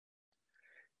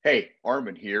Hey,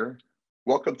 Armin here.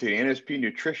 Welcome to the NSP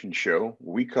Nutrition Show,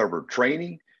 where we cover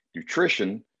training,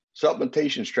 nutrition,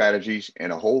 supplementation strategies,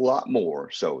 and a whole lot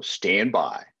more. So stand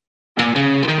by.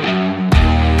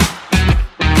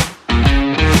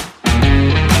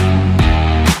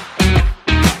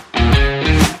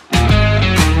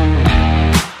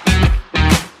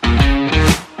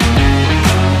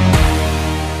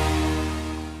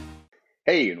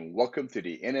 Hey, and welcome to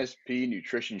the NSP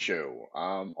Nutrition Show.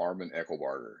 I'm Armin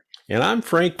Eckelbarger. And I'm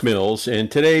Frank Mills,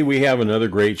 and today we have another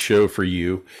great show for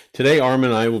you. Today,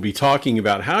 Armin and I will be talking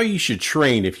about how you should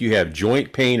train if you have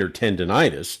joint pain or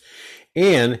tendonitis,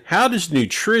 and how does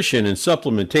nutrition and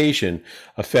supplementation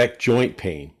affect joint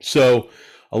pain. So,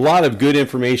 a lot of good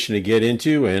information to get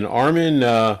into. And Armin,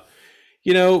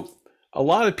 you know, a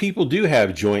lot of people do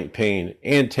have joint pain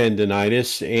and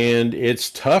tendonitis, and it's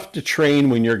tough to train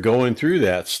when you're going through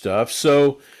that stuff.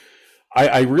 So,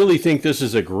 I really think this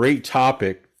is a great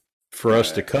topic for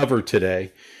us to cover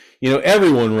today.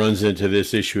 Everyone runs into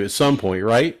this issue at some point,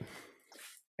 right?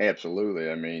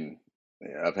 Absolutely. I mean,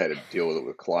 I've had to deal with it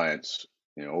with clients,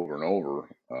 over and over,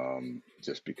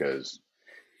 just because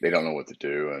they don't know what to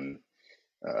do and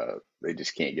they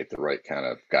just can't get the right kind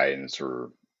of guidance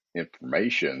or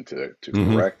information to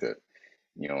Hmm. correct it.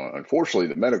 Unfortunately,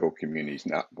 the medical community is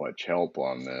not much help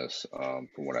on this,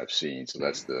 from what I've seen. So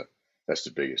that's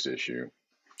the biggest issue.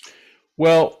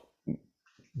 Well,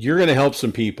 you're going to help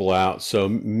some people out. So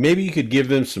maybe you could give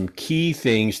them some key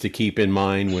things to keep in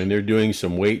mind when they're doing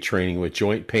some weight training with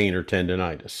joint pain or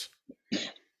tendonitis.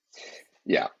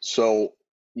 Yeah. So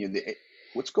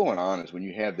what's going on is when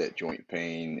you have that joint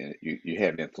pain, you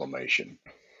have inflammation.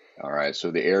 All right.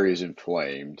 So the area is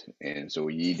inflamed, and so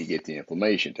you need to get the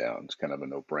inflammation down. It's kind of a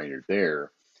no-brainer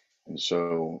there. And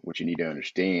so what you need to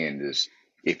understand is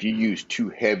if you use too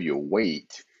heavy a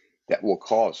weight, that will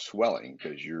cause swelling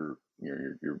because you're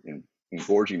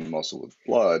engorging the muscle with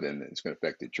blood, and it's going to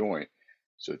affect the joint.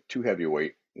 So too heavy a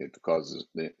weight, it causes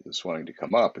the swelling to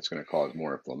come up. It's going to cause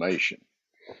more inflammation.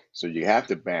 So you have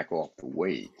to back off the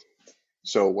weight.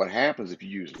 So what happens if you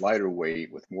use lighter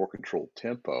weight with more controlled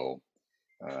tempo?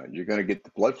 You're going to get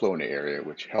the blood flow in the area,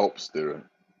 which helps the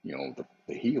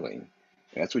healing.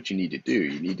 And that's what you need to do.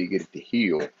 You need to get it to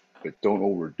heal, but don't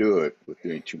overdo it with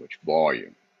doing too much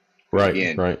volume. Because Right,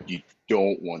 again, right. you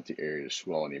don't want the area to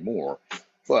swell anymore,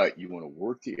 but you want to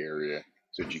work the area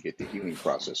so that you get the healing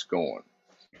process going.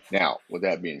 Now, with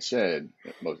that being said,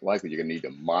 most likely you're going to need to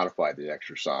modify the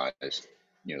exercise,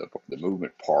 the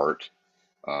movement part,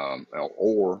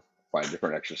 or find a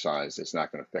different exercise that's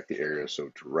not going to affect the area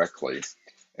so directly.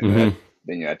 And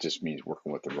Hmm. that just means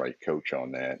working with the right coach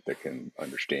on that can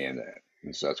understand that.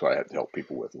 And so that's what I have to help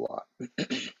people with a lot.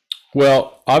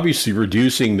 Well, obviously,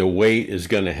 reducing the weight is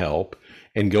going to help,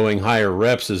 and going higher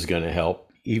reps is going to help,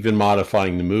 even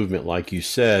modifying the movement, like you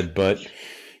said. But,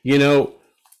 you know,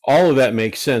 all of that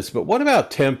makes sense. But what about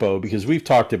tempo? Because we've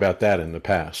talked about that in the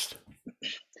past.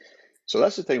 So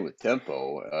that's the thing with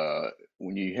tempo.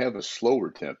 When you have a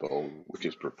slower tempo, which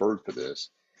is preferred for this,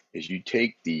 is you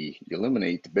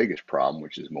eliminate the biggest problem,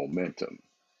 which is momentum.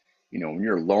 When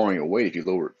you're lowering a weight, if you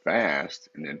lower it fast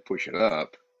and then push it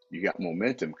up, you got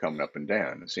momentum coming up and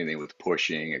down. The same thing with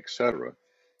pushing, etc.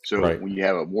 So Right. when you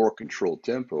have a more controlled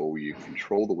tempo, where you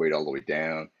control the weight all the way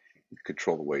down, you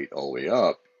control the weight all the way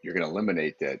up, you're going to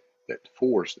eliminate that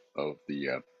force of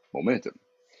the momentum.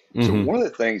 So Hmm. one of the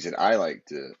things that I like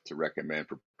to recommend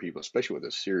for people, especially with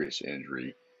a serious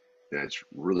injury that's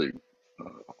really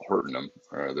hurting them,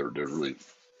 or they're really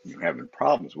having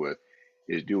problems with,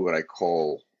 is do what I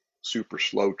call super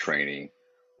slow training,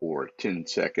 or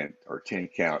 10-second or 10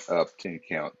 count up, 10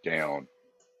 count down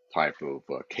type of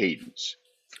cadence.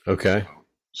 So Okay.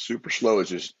 super slow is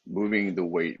just moving the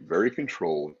weight very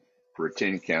controlled for a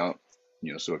 10 count.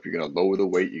 So if you're going to lower the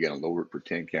weight, you're going to lower it for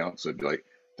 10 counts. So it'd be like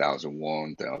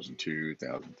 1001, 1002,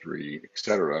 1003,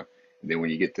 etc. And then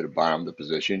when you get to the bottom of the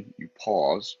position, you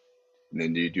pause, and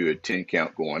then you do a 10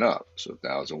 count going up. So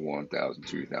 1001,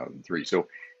 1002, 1003. So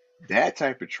that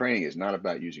type of training is not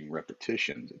about using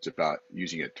repetitions. It's about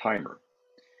using a timer.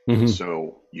 And Hmm.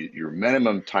 so your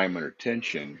minimum time under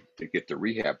tension to get the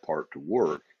rehab part to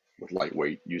work with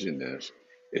lightweight using this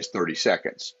is 30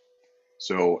 seconds.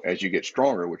 So as you get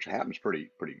stronger, which happens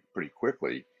pretty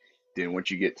quickly, then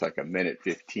once you get to like a minute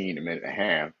 15, a minute and a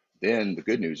half, then the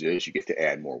good news is you get to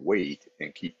add more weight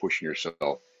and keep pushing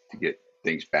yourself to get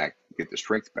things back, get the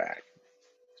strength back,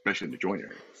 especially in the joint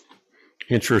area.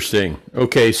 Interesting.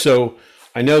 Okay, so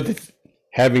I know that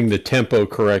having the tempo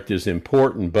correct is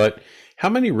important, but how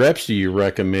many reps do you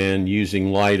recommend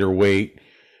using lighter weight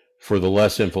for the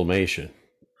less inflammation?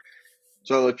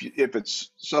 So if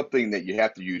it's something that you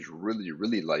have to use really,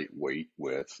 really light weight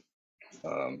with,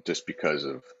 just because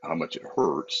of how much it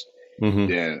hurts, Hmm.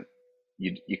 then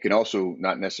you can also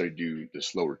not necessarily do the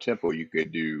slower tempo. You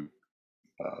could do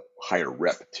higher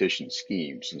repetition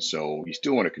schemes, and so you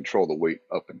still want to control the weight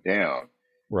up and down.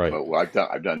 Right. But what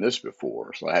I've done this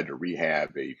before, so I had to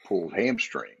rehab a pulled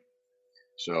hamstring.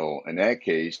 So in that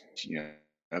case,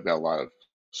 I've got a lot of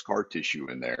scar tissue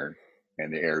in there,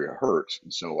 and the area hurts,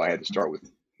 and so I had to start with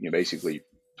basically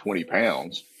 20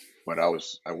 pounds, but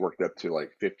I worked up to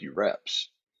like 50 reps.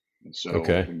 And so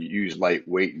Okay. when you use light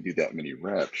weight and do that many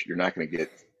reps, you're going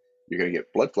to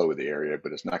get blood flow to the area,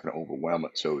 but it's not going to overwhelm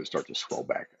it, so it starts to swell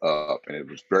back up. And it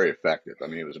was very effective. I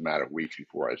mean, it was a matter of weeks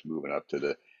before I was moving up to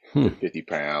Hmm. the 50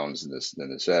 pounds and then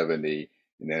the 70,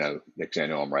 and then next thing I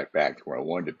know, I'm right back to where I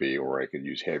wanted to be, or I could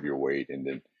use heavier weight and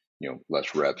then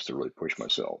less reps to really push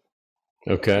myself.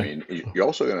 I Okay. mean, you're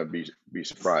also going to be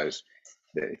surprised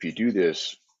that if you do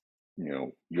this,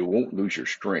 you won't lose your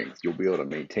strength. You'll be able to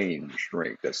maintain your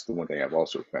strength. That's the one thing I've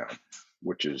also found,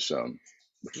 which is um,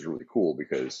 which is really cool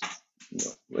because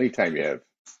anytime you have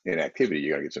inactivity,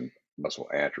 you got to get some muscle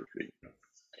atrophy.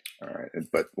 All right,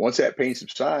 but once that pain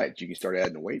subsides, you can start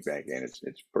adding the weight back in.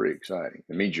 It's pretty exciting.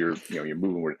 It means you're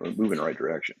moving in the right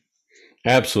direction.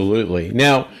 Absolutely.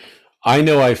 Now, I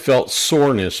know I felt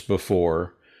soreness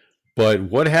before, but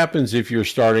what happens if you're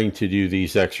starting to do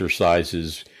these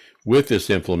exercises with this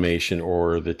inflammation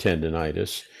or the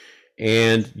tendonitis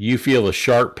and you feel a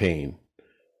sharp pain?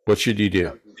 What should you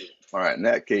Yeah. do? All right. In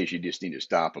that case, you just need to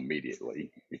stop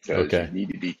immediately because you Okay. need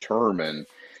to determine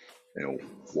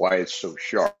why it's so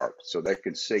sharp. So that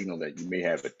can signal that you may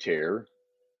have a tear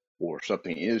or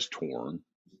something is torn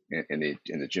in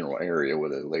the general area,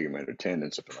 whether a ligament or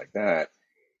tendon, something like that,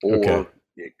 Okay. or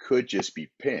it could just be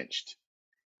pinched.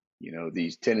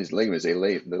 These tendons and ligaments, they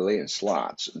lay in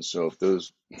slots, and so if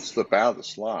those slip out of the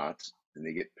slots and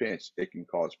they get pinched, it can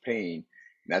cause pain.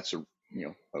 And that's a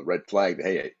red flag that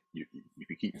hey, if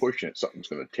you keep pushing it, something's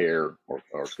going to tear or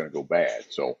it's going to go bad.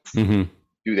 So Hmm.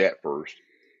 do that first.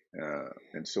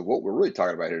 And so what we're really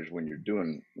talking about here is when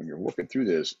you're working through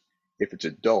this, if it's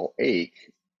a dull ache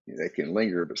that can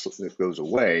linger but it goes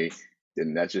away,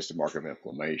 then that's just a mark of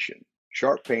inflammation.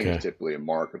 Sharp pain is Okay. typically a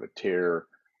mark of a tear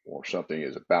or something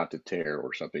is about to tear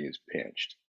or something is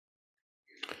pinched.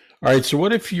 All right. So,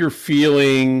 what if you're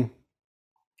feeling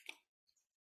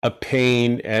a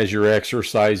pain as you're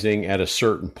exercising at a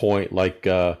certain point? Like,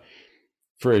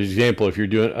 for example, if you're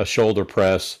doing a shoulder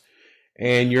press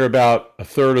and you're about a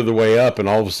third of the way up and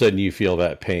all of a sudden you feel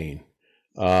that pain.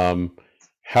 Um,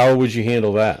 how would you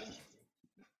handle that?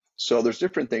 So there's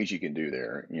different things you can do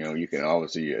there. You can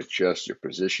obviously adjust your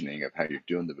positioning of how you're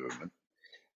doing the movement.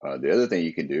 The other thing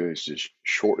you can do is just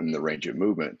shorten the range of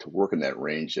movement to work in that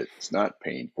range that's not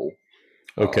painful,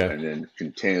 Okay. and then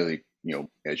continually,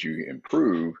 as you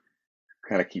improve,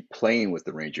 kind of keep playing with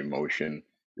the range of motion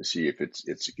to see if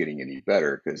it's getting any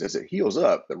better. Because as it heals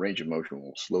up, the range of motion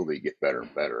will slowly get better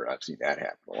and better. I've seen that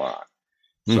happen a lot.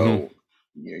 Hmm. So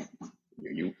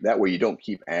you that way you don't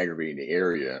keep aggravating the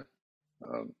area,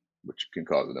 which can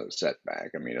cause another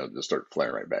setback. I mean, it'll just start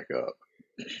flaring right back up.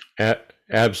 A-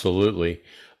 absolutely.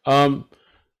 Um,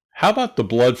 how about the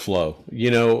blood flow?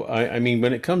 I mean,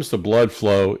 when it comes to blood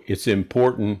flow, it's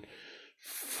important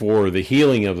for the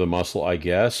healing of the muscle, I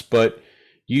guess. But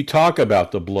you talk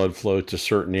about the blood flow to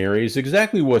certain areas.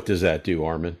 Exactly what does that do,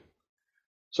 Armin?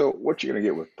 So what you're going to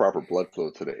get with proper blood flow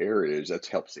to the areas, that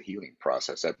helps the healing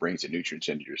process. That brings the nutrients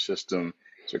into your system,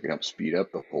 so it can help speed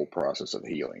up the whole process of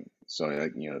healing. So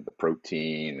the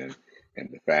protein and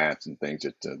the fats and things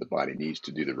that the body needs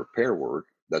to do the repair work.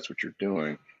 That's what you're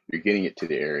doing. You're getting it to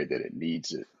the area that it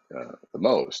needs it the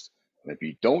most. And if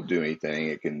you don't do anything,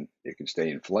 it can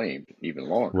stay inflamed even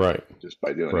longer Right. just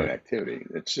by doing Right. inactivity.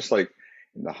 It's just like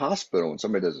in the hospital when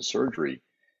somebody does a surgery,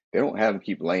 they don't have them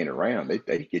keep laying around.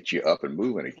 They get you up and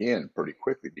moving again pretty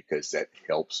quickly because that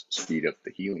helps speed up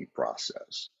the healing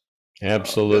process.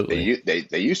 Absolutely.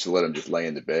 They used to let them just lay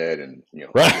in the bed and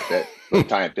Right. let that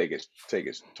time take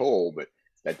its toll, but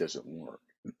that doesn't work.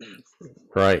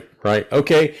 Right. Right.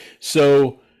 Okay.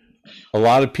 So a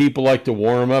lot of people like to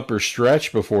warm up or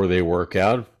stretch before they work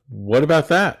out. What about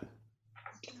that?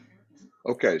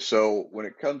 Okay, so when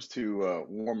it comes to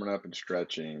warming up and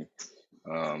stretching,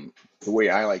 the way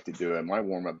I like to do it, my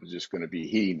warm up is just going to be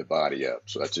heating the body up.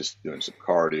 So that's just doing some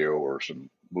cardio or some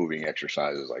moving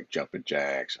exercises like jumping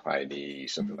jacks, high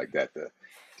knees, something like that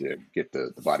to get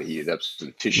the body heated up so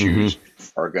the Hmm. tissues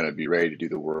are going to be ready to do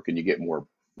the work and you get more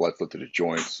blood flow to the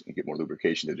joints and get more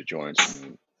lubrication to the joints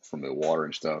from the water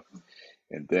and stuff.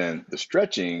 And then the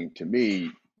stretching, to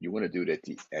me, you want to do it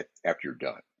after you're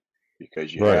done.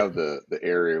 because you Right. have the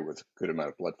area with a good amount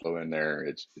of blood flow in there.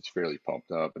 It's fairly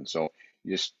pumped up, and so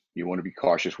you want to be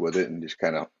cautious with it and just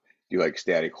kind of do like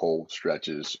static hold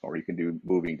stretches, or you can do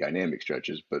moving dynamic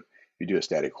stretches. But if you do a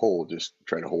static hold, just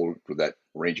try to hold for that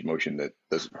range of motion that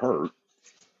doesn't hurt,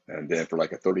 and then for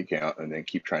like a 30 count, and then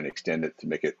keep trying to extend it to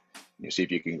make it, see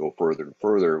if you can go further and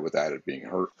further without it being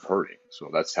hurting. So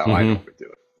that's how I Hmm. normally do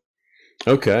it.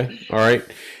 Okay. All right.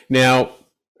 Now,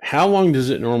 how long does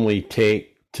it normally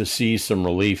take to see some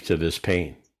relief to this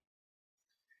pain?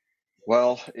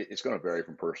 Well, it's going to vary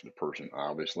from person to person,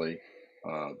 obviously,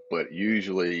 but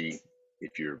usually,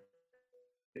 if you're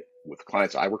with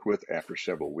clients I work with, after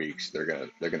several weeks, they're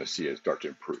gonna see it start to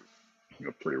improve,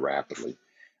 pretty rapidly.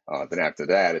 Then after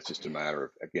that, it's just a matter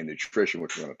of, again, nutrition,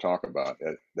 which we're going to talk about.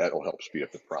 That'll help speed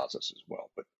up the process as well.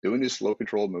 But doing these slow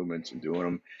controlled movements and doing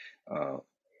them uh,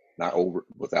 not over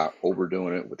without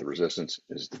overdoing it with the resistance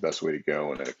is the best way to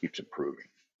go, and then it keeps improving.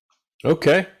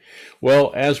 Okay.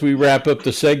 Well, as we wrap up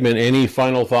the segment, any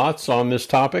final thoughts on this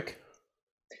topic?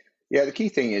 Yeah, the key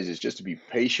thing is just to be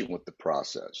patient with the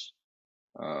process.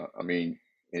 I mean,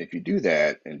 and if you do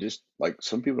that, and just like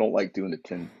some people don't like doing the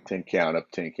 10 count up,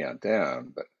 10 count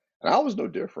down, but and I was no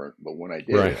different. But when I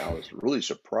did Right. it, I was really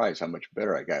surprised how much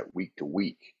better I got week to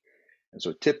week. And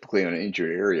so typically on an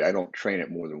injured area, I don't train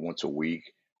it more than once a week,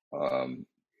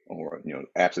 or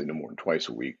absolutely no more than twice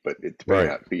a week. But it depending on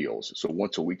Right. how it feels. So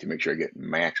once a week to make sure I get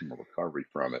maximum recovery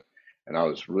from it. And I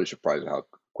was really surprised at how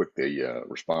quick the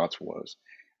response was.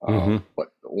 Hmm.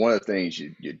 But one of the things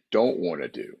you don't want to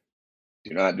do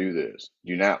not do this.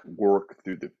 Do not work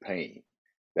through the pain.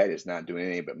 That is not doing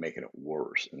anything but making it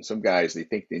worse. And some guys, they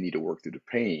think they need to work through the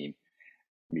pain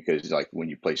because, like, when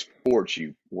you play sports,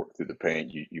 you work through the pain.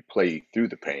 You play through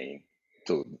the pain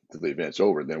till the event's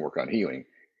over, then work on healing.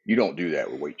 You don't do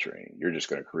that with weight training. You're just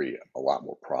going to create a lot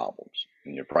more problems,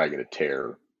 and you're probably going to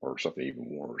tear or something even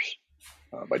worse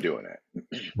by doing that.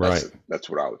 Right. That's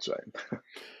what I would say.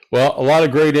 Well, a lot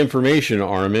of great information,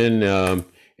 Armin.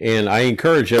 And I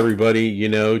encourage everybody,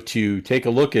 to take a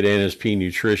look at NSP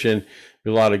Nutrition. A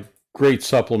lot of great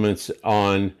supplements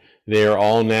on there,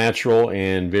 all natural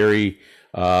and very,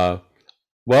 a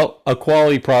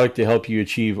quality product to help you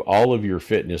achieve all of your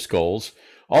fitness goals.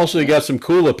 Also, you got some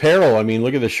cool apparel. I mean,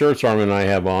 look at the shirts Armin and I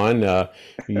have on. I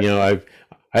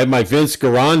have my Vince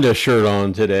Garanda shirt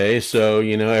on today. So,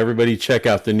 everybody check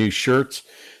out the new shirts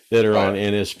that are All on right.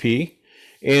 NSP.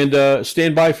 And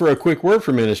stand by for a quick word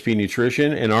from NSP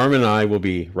Nutrition, and Armin and I will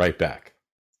be right back.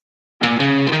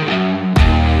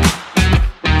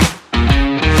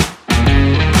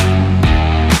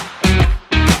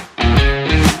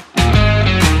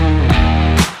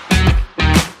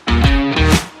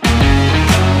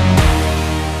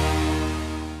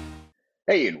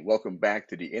 Hey, and welcome back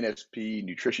to the NSP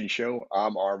Nutrition Show.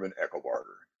 I'm Arvin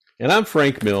Eckelbarger. And I'm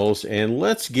Frank Mills, and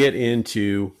let's get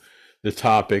into the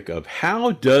topic of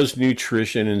how does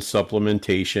nutrition and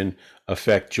supplementation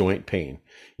affect joint pain?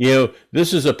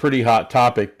 This is a pretty hot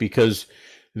topic because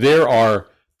there are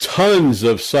tons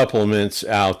of supplements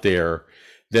out there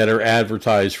that are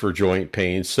advertised for joint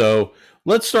pain. So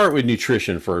let's start with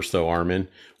nutrition first, though, Armin.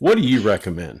 What do you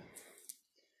recommend?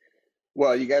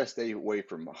 Well, you got to stay away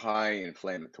from high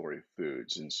inflammatory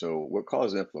foods. And so, what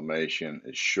causes inflammation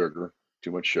is sugar,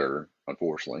 too much sugar,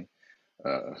 unfortunately,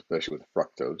 especially with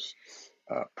fructose,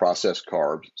 processed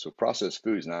carbs. So, processed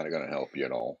food is not going to help you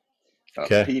at all.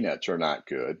 Okay. Peanuts are not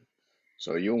good.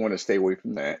 So, you want to stay away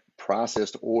from that.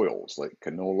 Processed oils like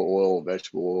canola oil,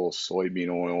 vegetable oil, soybean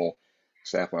oil,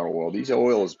 safflower oil. These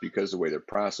oils, because of the way they're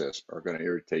processed, are going to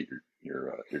irritate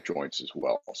your joints as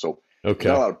well. So, there's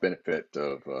not a Okay. lot of benefit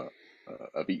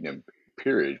of eating them,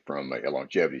 period, from a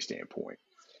longevity standpoint.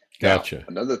 Now, Gotcha.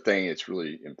 another thing that's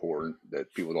really important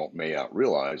that people don't may not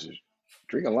realize is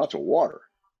drinking lots of water.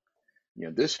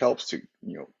 This helps to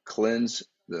cleanse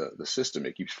the system.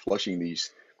 It keeps flushing these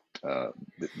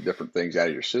different things out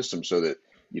of your system so that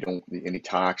you don't any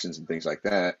toxins and things like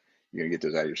that. You're gonna get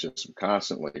those out of your system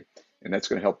constantly, and that's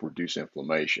going to help reduce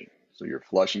inflammation. So you're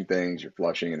flushing things, you're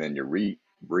flushing, and then you're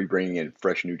bringing in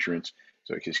fresh nutrients.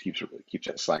 So it just keeps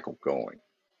that cycle going.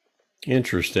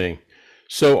 Interesting.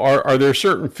 So are there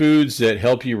certain foods that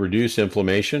help you reduce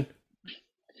inflammation?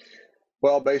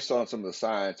 Well, based on some of the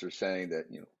science, they're saying that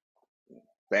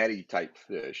fatty type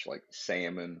fish like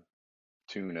salmon,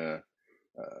 tuna,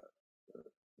 uh,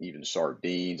 even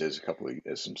sardines, as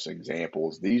some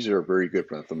examples. These are very good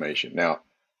for inflammation. Now,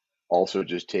 also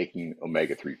just taking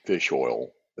omega-3 fish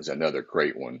oil is another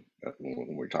great one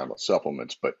when we're talking about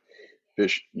supplements. But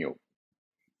fish,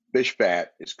 fish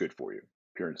fat is good for you,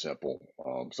 pure and simple.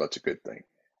 So that's a good thing.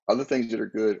 Other things that are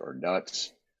good are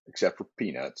nuts. except for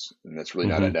peanuts, and that's really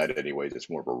not a Hmm. nut anyways. It's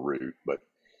more of a root, but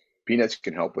peanuts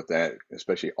can help with that,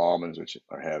 especially almonds, which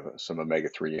have some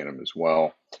omega-3 in them as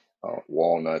well.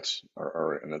 Walnuts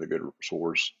are another good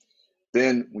source.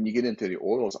 Then when you get into the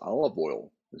oils, olive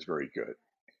oil is very good,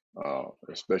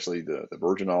 especially the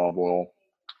virgin olive oil,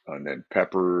 and then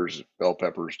peppers, bell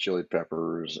peppers, chili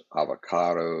peppers,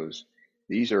 avocados.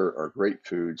 These are great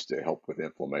foods to help with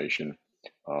inflammation,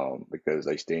 because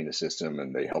they stay in the system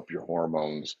and they help your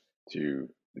hormones to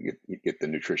get the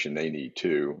nutrition they need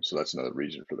too. So that's another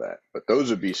reason for that. But those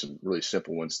would be some really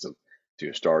simple ones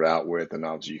to start out with, and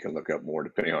obviously you can look up more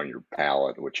depending on your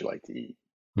palate, what you like to eat.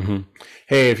 Hmm.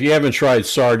 Hey, if you haven't tried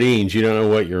sardines, you don't know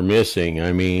what you're missing.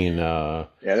 I mean, Yeah,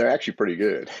 they're actually pretty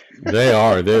good. they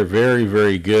are. They're very,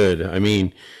 very good. I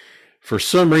mean, for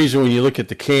some reason, when you look at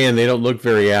the can, they don't look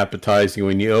very appetizing.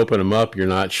 When you open them up, you're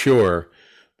not sure.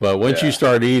 But once you Yeah,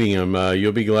 start eating them,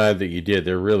 you'll be glad that you did.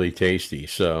 They're really tasty.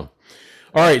 So,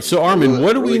 all yeah, right. So, they're Armin, really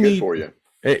what do we really good need? for you.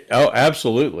 Oh,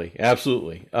 absolutely.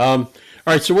 Absolutely. All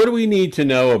right. So, what do we need to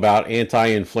know about anti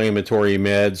inflammatory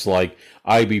meds like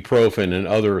ibuprofen and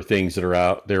other things that are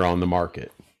out there on the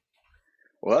market?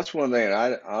 Well, that's one thing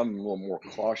I'm a little more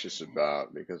cautious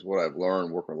about, because what I've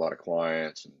learned working with a lot of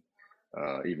clients,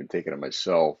 and even taking it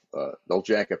myself, they'll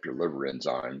jack up your liver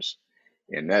enzymes,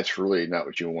 and that's really not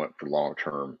what you want for long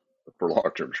term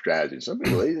strategy. Some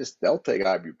people they'll take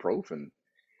ibuprofen,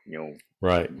 you know,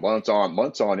 Right. months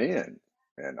on end,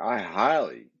 and I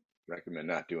highly recommend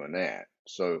not doing that.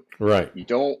 So Right. you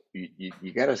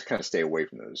got to kind of stay away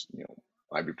from those,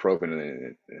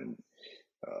 ibuprofen and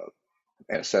uh,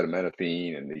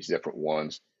 acetaminophen and these different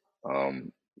ones.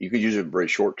 You could use it very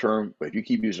short term, but if you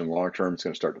keep using them long term, it's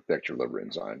going to start to affect your liver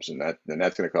enzymes, and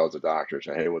that's going to cause the doctor to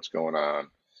say, "Hey, what's going on?"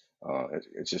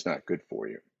 It's just not good for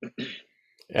you.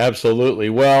 Absolutely.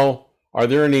 Well, are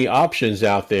there any options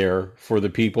out there for the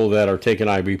people that are taking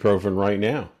ibuprofen right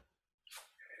now?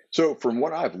 So, from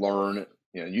what I've learned,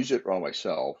 use it on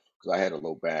myself because I had a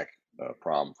low back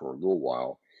problem for a little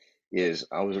while. Is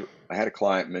I had a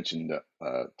client mention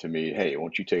to me, "Hey,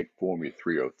 won't you take Formula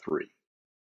 303?"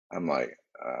 I'm like,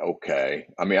 "Okay."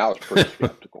 I mean, I was pretty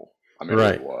skeptical. I mean, I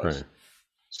really Right. Right. was.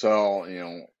 So,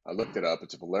 I looked it up.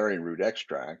 It's a valerian root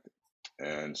extract.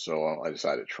 And so I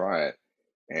decided to try it.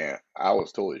 And I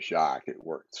was totally shocked. It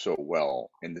worked so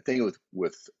well. And the thing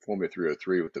with Formula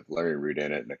 303 with the valerian root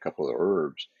in it and a couple of the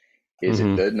herbs is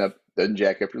it Hmm. doesn't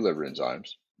jack up your liver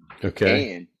enzymes. Okay.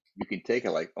 And you can take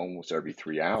it like almost every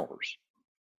 3 hours.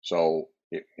 So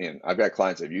and I've got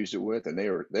clients I've used it with, and they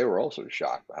were also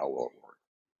shocked by how well it worked.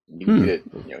 You can get Hmm. it,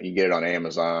 you can get it on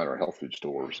Amazon or health food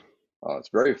stores. It's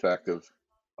very effective.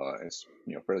 It's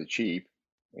fairly cheap,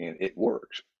 and it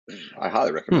works. I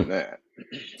highly Hmm. recommend that.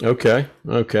 Okay.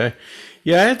 Okay.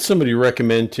 Yeah, I had somebody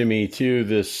recommend to me too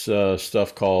this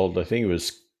stuff called, I think it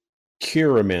was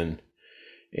Curamin,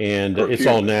 and it's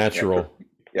all Curcumin, yeah, natural.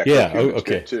 yeah, Yeah. Oh, curcumin's good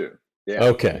okay. too. Yeah.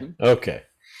 Okay. Okay.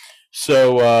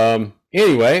 So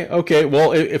anyway, okay.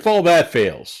 Well, if all that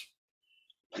fails,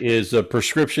 is a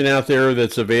prescription out there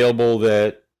that's available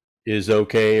that is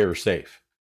okay or safe?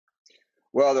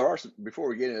 Well, there are some. Before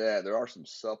we get into that, there are some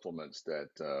supplements that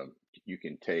you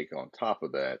can take on top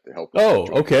of that to help with the Oh,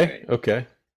 joint okay. pain. Okay.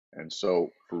 And so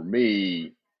for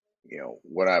me,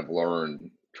 what I've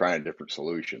learned trying different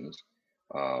solutions,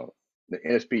 uh, the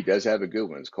NSP does have a good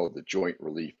one. It's called the Joint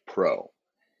Relief Pro.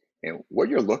 And what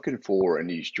you're looking for in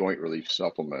these joint relief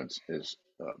supplements is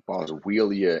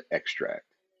boswellia extract.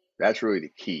 That's really the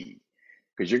key,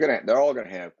 because they're all gonna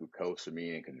have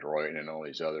glucosamine and chondroitin and all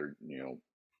these other,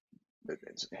 that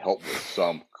help with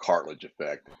some cartilage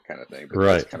effect kind of thing, but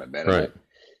that's Right. kind of Right. minimal.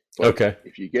 But Okay.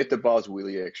 if you get the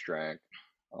boswellia extract,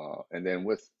 and then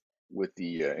with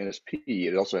the NSP,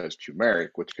 it also has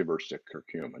turmeric, which converts to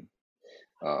curcumin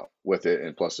with it,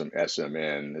 and plus some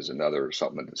SMN is another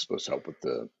supplement that's supposed to help with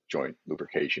the joint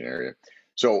lubrication area.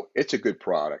 So it's a good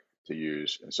product to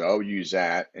use, and so I would use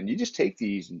that, and you just take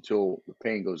these until the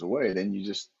pain goes away. Then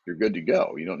you're good to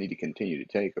go. You don't need to continue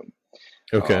to take them.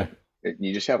 Okay.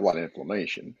 You just have a lot of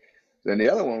inflammation. Then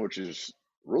the other one, which is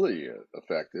really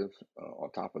effective, on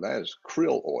top of that, is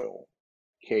krill oil,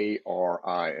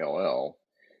 Krill.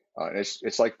 And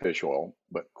it's like fish oil,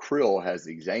 but krill has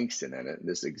the xanthine in it. And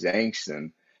this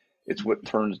xanthine, it's what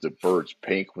turns the birds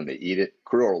pink when they eat it.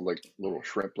 Krill are like little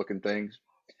shrimp-looking things,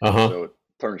 Uh huh. so it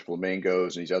turns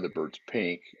flamingos and these other birds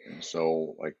pink. And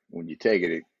so, like when you take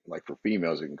it, like for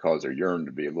females, it can cause their urine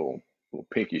to be a little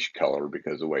pinkish color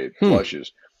because of the way it Hmm.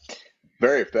 flushes.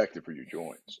 Very effective for your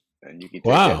joints. And you can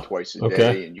take that Wow. twice a Okay.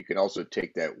 day, and you can also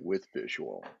take that with fish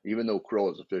oil. Even though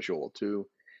krill is a fish oil too,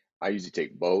 I usually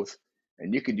take both,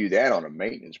 And you can do that on a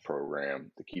maintenance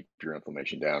program to keep your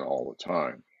inflammation down all the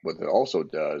time. What it also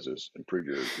does is improve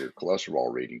your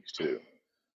cholesterol readings too.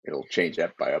 It'll change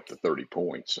that by up to 30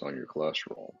 points on your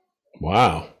cholesterol.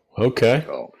 Wow. Okay.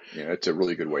 So, it's a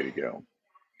really good way to go.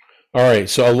 All right.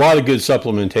 So a lot of good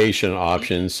supplementation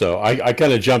options. So I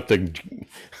kind of jumped the,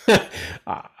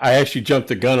 I actually jumped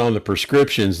the gun on the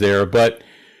prescriptions there, but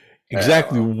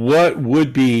exactly what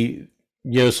would be,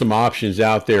 some options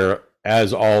out there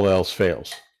as all else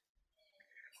fails?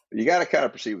 You got to kind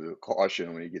of proceed with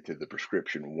caution when you get to the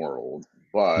prescription world,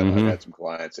 but I've Mm-hmm. had some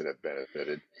clients that have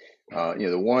benefited.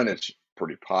 The one that's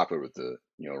pretty popular with the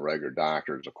regular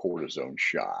doctor is a cortisone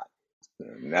shot,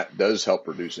 and that does help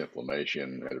reduce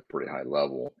inflammation at a pretty high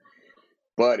level.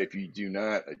 But if you do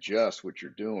not adjust what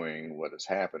you're doing, what has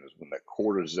happened is when that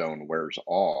cortisone wears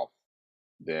off,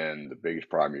 then the biggest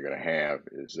problem you're going to have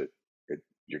is that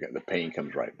the pain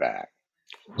comes right back.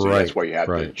 So that's Right. why you have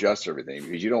to Right. adjust everything,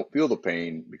 because you don't feel the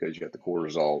pain because you got the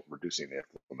cortisol reducing the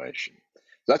inflammation.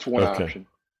 So that's one Okay. option.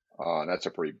 And that's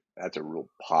a real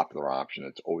popular option.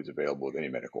 It's always available at any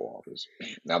medical office.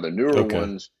 Now the newer Okay.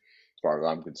 ones, as far as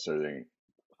I'm concerned,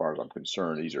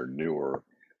 these are newer,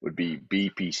 would be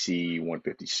BPC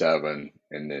 157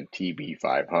 and then TB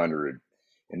 500.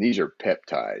 And these are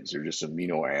peptides. They're just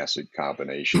amino acid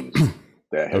combinations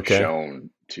that have Okay. shown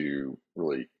to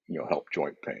really, help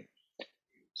joint pain.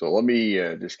 So let me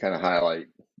just kind of highlight,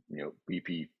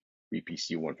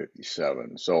 BPC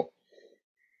 157. So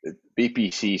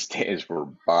BPC stands for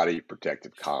Body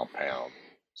Protective Compound.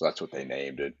 So that's what they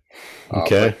named it. But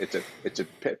Okay. it's a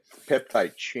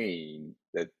peptide chain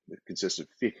that consists of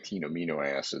 15 amino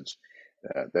acids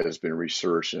that has been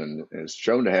researched and is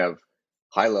shown to have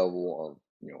high level of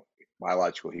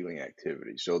biological healing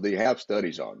activity. So they have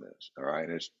studies on this. All right,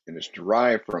 and it's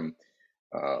derived from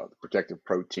the protective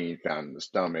protein found in the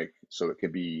stomach. So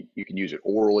you can use it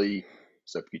orally,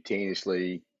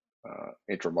 subcutaneously,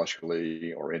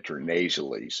 intramuscularly, or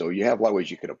intranasally. So you have a lot of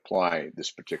ways you could apply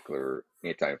this particular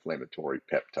anti-inflammatory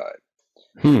peptide.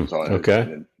 So, Okay.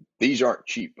 and these aren't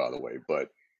cheap, by the way, but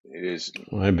it is,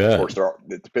 I of bet. course,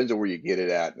 it depends on where you get it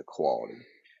at and the quality.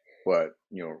 But,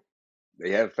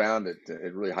 they have found that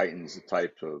it really heightens the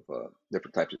types of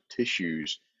different types of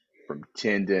tissues from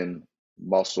tendon,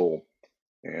 muscle,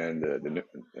 and the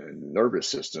nervous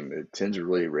system. It tends to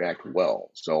really react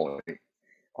well. So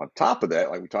on top of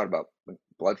that, like we talked about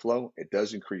blood flow, it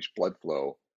does increase blood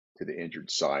flow to the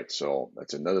injured site. So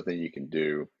that's another thing you can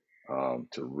do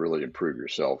to really improve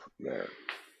yourself there.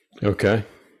 Okay.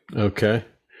 Okay.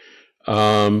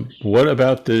 What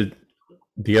about the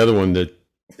other one that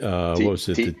what T was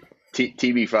it? T The T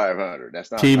TB 500.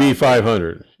 That's not TB Tom Brady.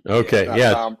 500. Yeah, Okay.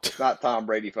 Yeah. It's not Tom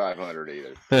Brady 500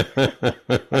 either.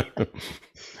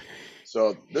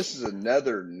 So this is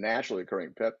another naturally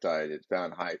occurring peptide. It's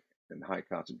found in high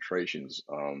concentrations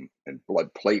in blood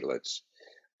platelets.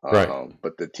 Right.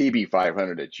 But the TB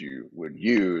 500 that you would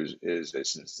use is a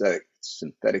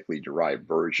synthetically derived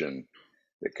version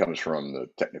that comes from the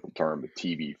technical term of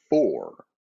TB4.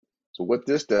 So what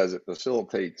this does, it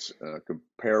facilitates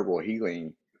comparable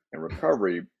healing and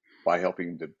recovery by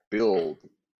helping to build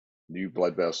new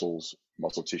blood vessels,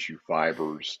 muscle tissue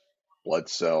fibers, blood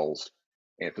cells,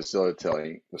 and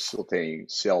facilitating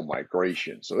cell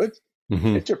migration. So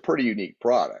Mm-hmm. it's a pretty unique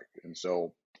product. And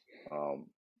so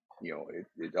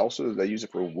it also, they use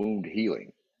it for wound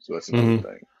healing. So that's another Mm-hmm.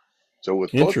 thing. So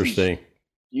with both these, Interesting.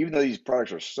 even though these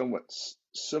products are somewhat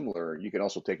similar, you can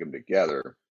also take them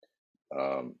together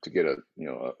to get a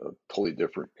totally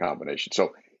different combination.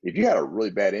 So if you had a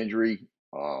really bad injury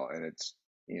and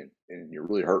and you're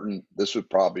really hurting, this would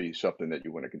probably be something that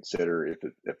you want to consider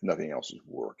if nothing else is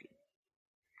working,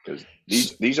 because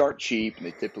these aren't cheap and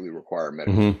they typically require a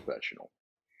medical Mm-hmm. professional.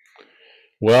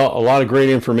 Well, a lot of great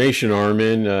information,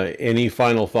 Armin. Any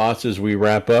final thoughts as we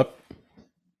wrap up?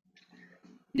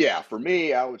 Yeah, for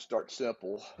me, I would start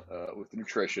simple with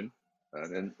nutrition,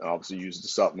 and then obviously use the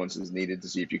supplements as needed to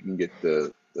see if you can get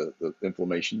the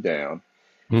inflammation down.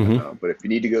 Mm-hmm. But if you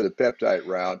need to go the peptide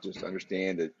route, just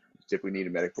understand that you typically need a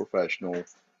medical professional.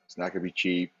 It's not going to be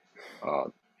cheap. Uh,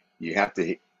 you have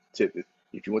to tip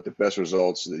if you want the best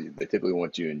results. They typically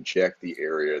want you to inject the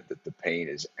area that the pain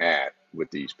is at with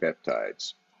these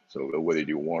peptides. So whether you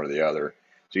do one or the other.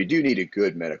 So you do need a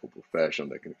good medical professional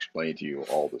that can explain to you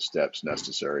all the steps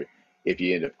necessary if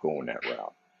you end up going that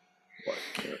route. But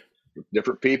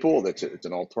different people, it's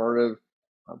an alternative.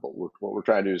 But what we're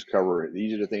trying to do is cover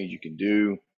these are the things you can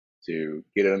do to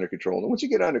get it under control. And once you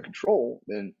get it under control,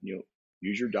 then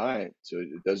use your diet so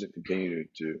it doesn't continue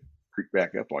to creep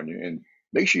back up on you, and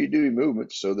make sure you do your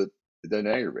movements so that it doesn't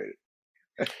aggravate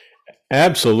it.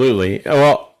 Absolutely.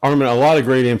 Well, Armin, a lot of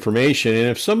great information. And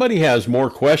if somebody has more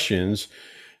questions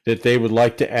that they would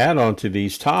like to add on to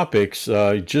these topics,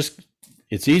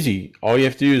 it's easy. All you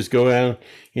have to do is go down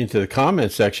into the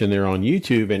comment section there on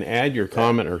YouTube and add your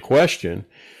comment or question.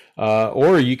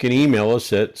 Or you can email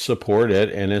us at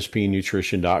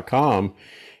support@nspnutrition.com,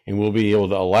 and we'll be able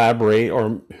to elaborate,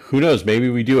 or who knows, maybe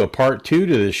we do a part 2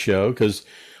 to this show, because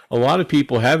a lot of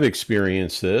people have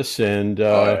experienced this. And,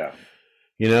 like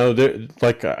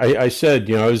I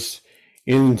said, I was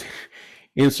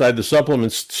inside the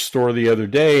supplement store the other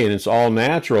day, and it's all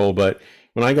natural, but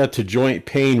when I got to joint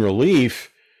pain relief,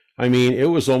 I mean, it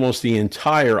was almost the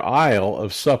entire aisle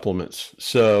of supplements.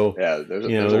 So yeah, there's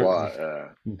a lot.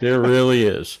 There really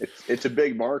is. It's a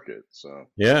big market. So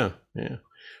yeah.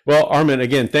 Well, Armin,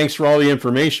 again, thanks for all the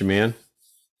information, man.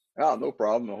 Oh, no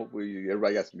problem. Hopefully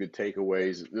everybody got some good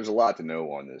takeaways. There's a lot to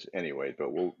know on this anyway,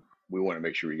 but we want to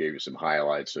make sure we gave you some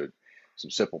highlights, so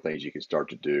some simple things you can start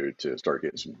to do to start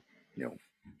getting some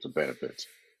benefits.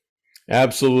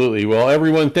 Absolutely. Well,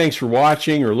 everyone, thanks for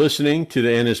watching or listening to the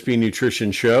NSP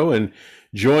Nutrition Show, and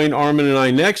join Armin and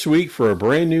I next week for a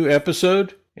brand new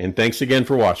episode. And thanks again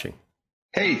for watching.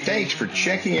 Hey, thanks for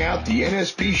checking out the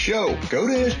NSP Show. Go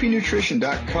to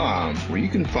nspnutrition.com, where you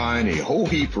can find a whole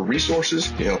heap of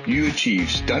resources to help you achieve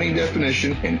stunning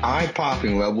definition and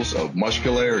eye-popping levels of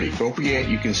muscularity. Don't forget,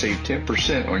 you can save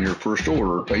 10% on your first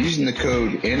order by using the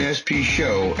code NSP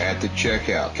Show at the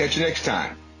checkout. Catch you next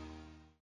time.